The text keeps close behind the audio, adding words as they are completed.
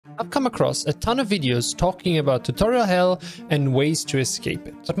I've come across a ton of videos talking about tutorial hell and ways to escape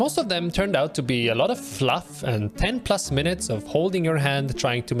it. But most of them turned out to be a lot of fluff and 10+ minutes of holding your hand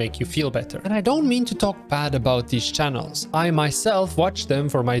trying to make you feel better. And I don't mean to talk bad about these channels. I myself watch them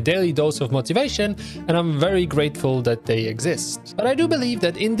for my daily dose of motivation, and I'm very grateful that they exist. But I do believe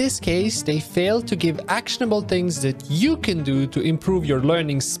that in this case, they fail to give actionable things that you can do to improve your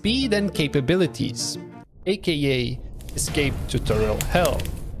learning speed and capabilities, aka escape tutorial hell.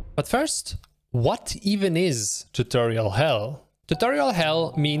 But first, what even is tutorial hell? Tutorial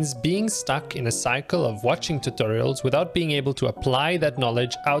hell means being stuck in a cycle of watching tutorials without being able to apply that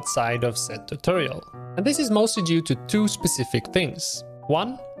knowledge outside of said tutorial. And this is mostly due to two specific things.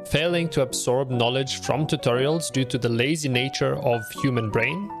 One, failing to absorb knowledge from tutorials due to the lazy nature of human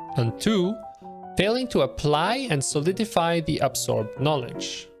brain. And two, failing to apply and solidify the absorbed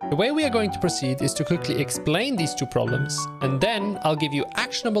knowledge. The way we are going to proceed is to quickly explain these two problems, and then I'll give you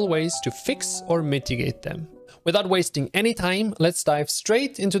actionable ways to fix or mitigate them. Without wasting any time, let's dive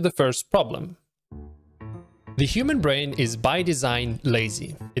straight into the first problem. The human brain is by design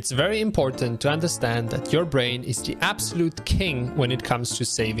lazy. It's very important to understand that your brain is the absolute king when it comes to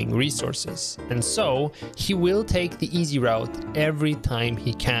saving resources. And so, he will take the easy route every time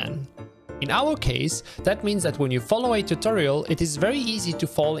he can. In our case, that means that when you follow a tutorial, it is very easy to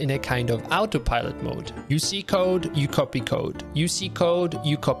fall in a kind of autopilot mode. You see code, you copy code. You see code,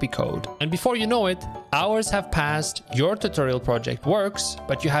 you copy code. And before you know it, hours have passed, your tutorial project works,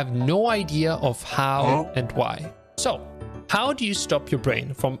 but you have no idea of how and why. So, how do you stop your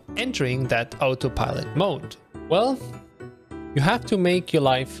brain from entering that autopilot mode? Well, you have to make your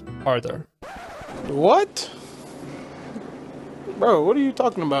life harder. What? Bro, what are you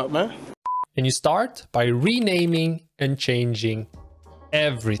talking about, man? And you start by renaming and changing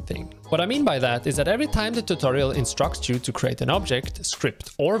everything. What I mean by that is that every time the tutorial instructs you to create an object,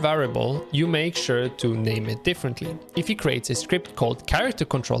 script, or variable, you make sure to name it differently. If he creates a script called character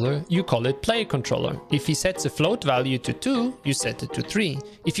controller, you call it play controller. If he sets a float value to 2, you set it to 3.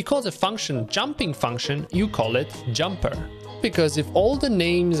 If he calls a function jumping function, you call it jumper. Because if all the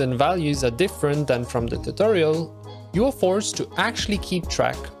names and values are different than from the tutorial, you are forced to actually keep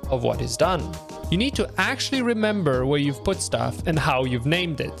track of what is done. You need to actually remember where you've put stuff and how you've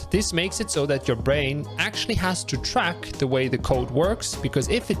named it. This makes it so that your brain actually has to track the way the code works, because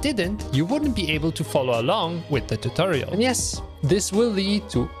if it didn't, you wouldn't be able to follow along with the tutorial. And yes, this will lead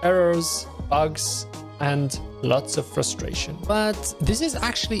to errors, bugs, and lots of frustration. But this is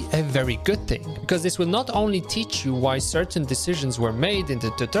actually a very good thing, because this will not only teach you why certain decisions were made in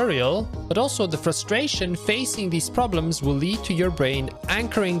the tutorial, but also the frustration facing these problems will lead to your brain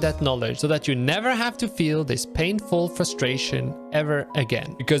anchoring that knowledge so that you never have to feel this painful frustration ever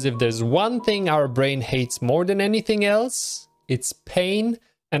again. Because if there's one thing our brain hates more than anything else, it's pain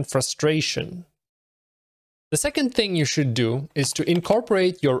and frustration. The second thing you should do is to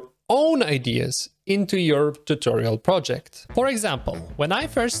incorporate your own ideas into your tutorial project. For example, when I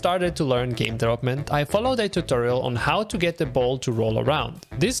first started to learn game development, I followed a tutorial on how to get the ball to roll around.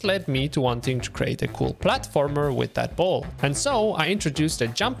 This led me to wanting to create a cool platformer with that ball. And so I introduced a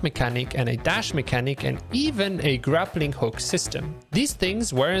jump mechanic and a dash mechanic and even a grappling hook system. These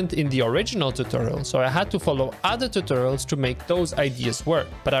things weren't in the original tutorial, so I had to follow other tutorials to make those ideas work.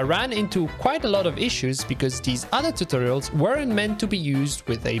 But I ran into quite a lot of issues because these other tutorials weren't meant to be used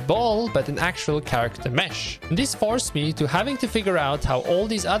with a ball, but an actual character mesh. And this forced me to having to figure out how all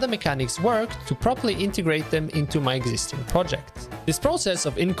these other mechanics worked to properly integrate them into my existing project. This process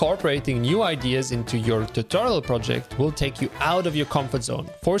of incorporating new ideas into your tutorial project will take you out of your comfort zone,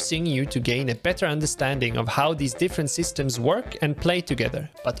 forcing you to gain a better understanding of how these different systems work and play together,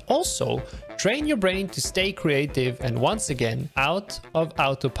 but also train your brain to stay creative and once again out of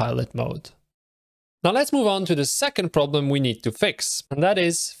autopilot mode. Now let's move on to the second problem we need to fix, and that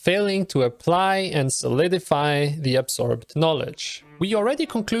is failing to apply and solidify the absorbed knowledge. We already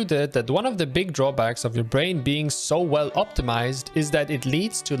concluded that one of the big drawbacks of your brain being so well optimized is that it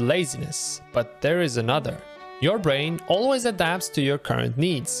leads to laziness, but there is another. Your brain always adapts to your current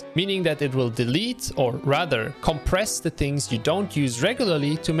needs, meaning that it will delete or rather compress the things you don't use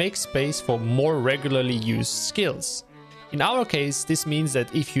regularly to make space for more regularly used skills. In our case, this means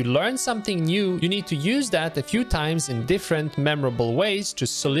that if you learn something new, you need to use that a few times in different memorable ways to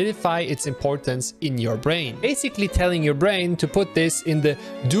solidify its importance in your brain. Basically telling your brain to put this in the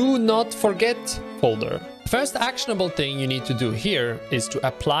do not forget folder. First actionable thing you need to do here is to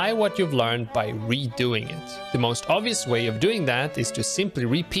apply what you've learned by redoing it. The most obvious way of doing that is to simply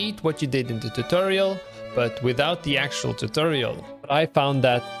repeat what you did in the tutorial, but without the actual tutorial. But I found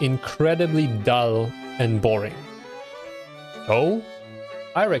that incredibly dull and boring. So,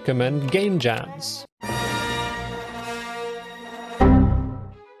 I recommend game jams.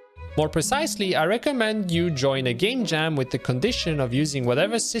 More precisely, I recommend you join a game jam with the condition of using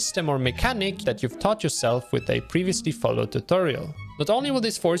whatever system or mechanic that you've taught yourself with a previously followed tutorial. Not only will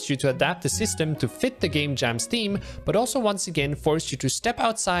this force you to adapt the system to fit the game jam's theme, but also once again force you to step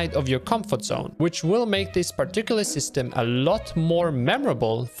outside of your comfort zone, which will make this particular system a lot more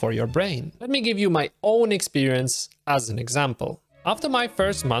memorable for your brain. Let me give you my own experience as an example. After my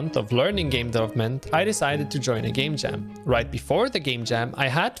first month of learning game development, I decided to join a game jam. Right before the game jam, I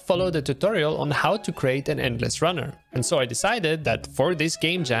had followed a tutorial on how to create an endless runner. And so I decided that for this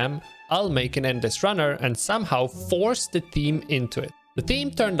game jam, I'll make an endless runner and somehow force the theme into it. The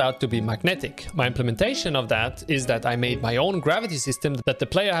theme turned out to be magnetic. My implementation of that is that I made my own gravity system that the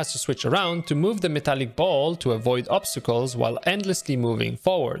player has to switch around to move the metallic ball to avoid obstacles while endlessly moving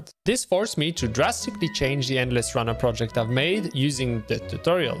forward. This forced me to drastically change the endless runner project I've made using the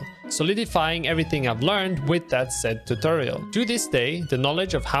tutorial, solidifying everything I've learned with that said tutorial. To this day, the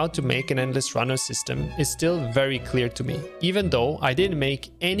knowledge of how to make an endless runner system is still very clear to me, even though I didn't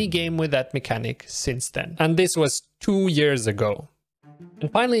make any game with that mechanic since then. And this was 2 years ago.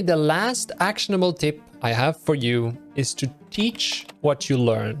 And finally, the last actionable tip I have for you is to teach what you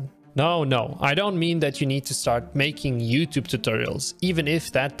learn. No, I don't mean that you need to start making YouTube tutorials, even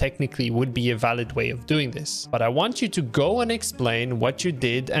if that technically would be a valid way of doing this. But I want you to go and explain what you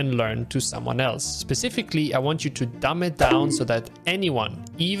did and learned to someone else. Specifically, I want you to dumb it down so that anyone,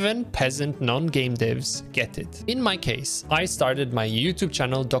 even peasant non-game devs, get it. In my case, I started my YouTube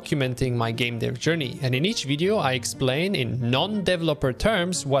channel documenting my game dev journey, and in each video I explain in non-developer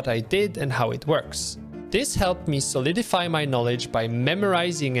terms what I did and how it works. This helped me solidify my knowledge by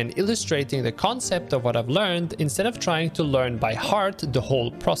memorizing and illustrating the concept of what I've learned instead of trying to learn by heart the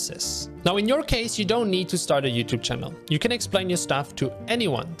whole process. Now, in your case, you don't need to start a YouTube channel. You can explain your stuff to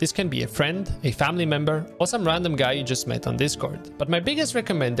anyone. This can be a friend, a family member, or some random guy you just met on Discord. But my biggest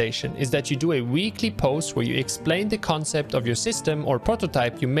recommendation is that you do a weekly post where you explain the concept of your system or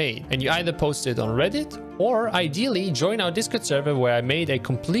prototype you made, and you either post it on Reddit or ideally join our Discord server where I made a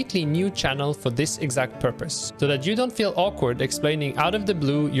completely new channel for this exact purpose, so that you don't feel awkward explaining out of the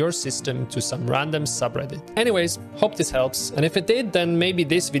blue your system to some random subreddit. Anyways, hope this helps, and if it did, then maybe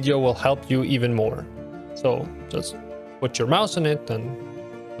this video will help you even more. So just put your mouse on it and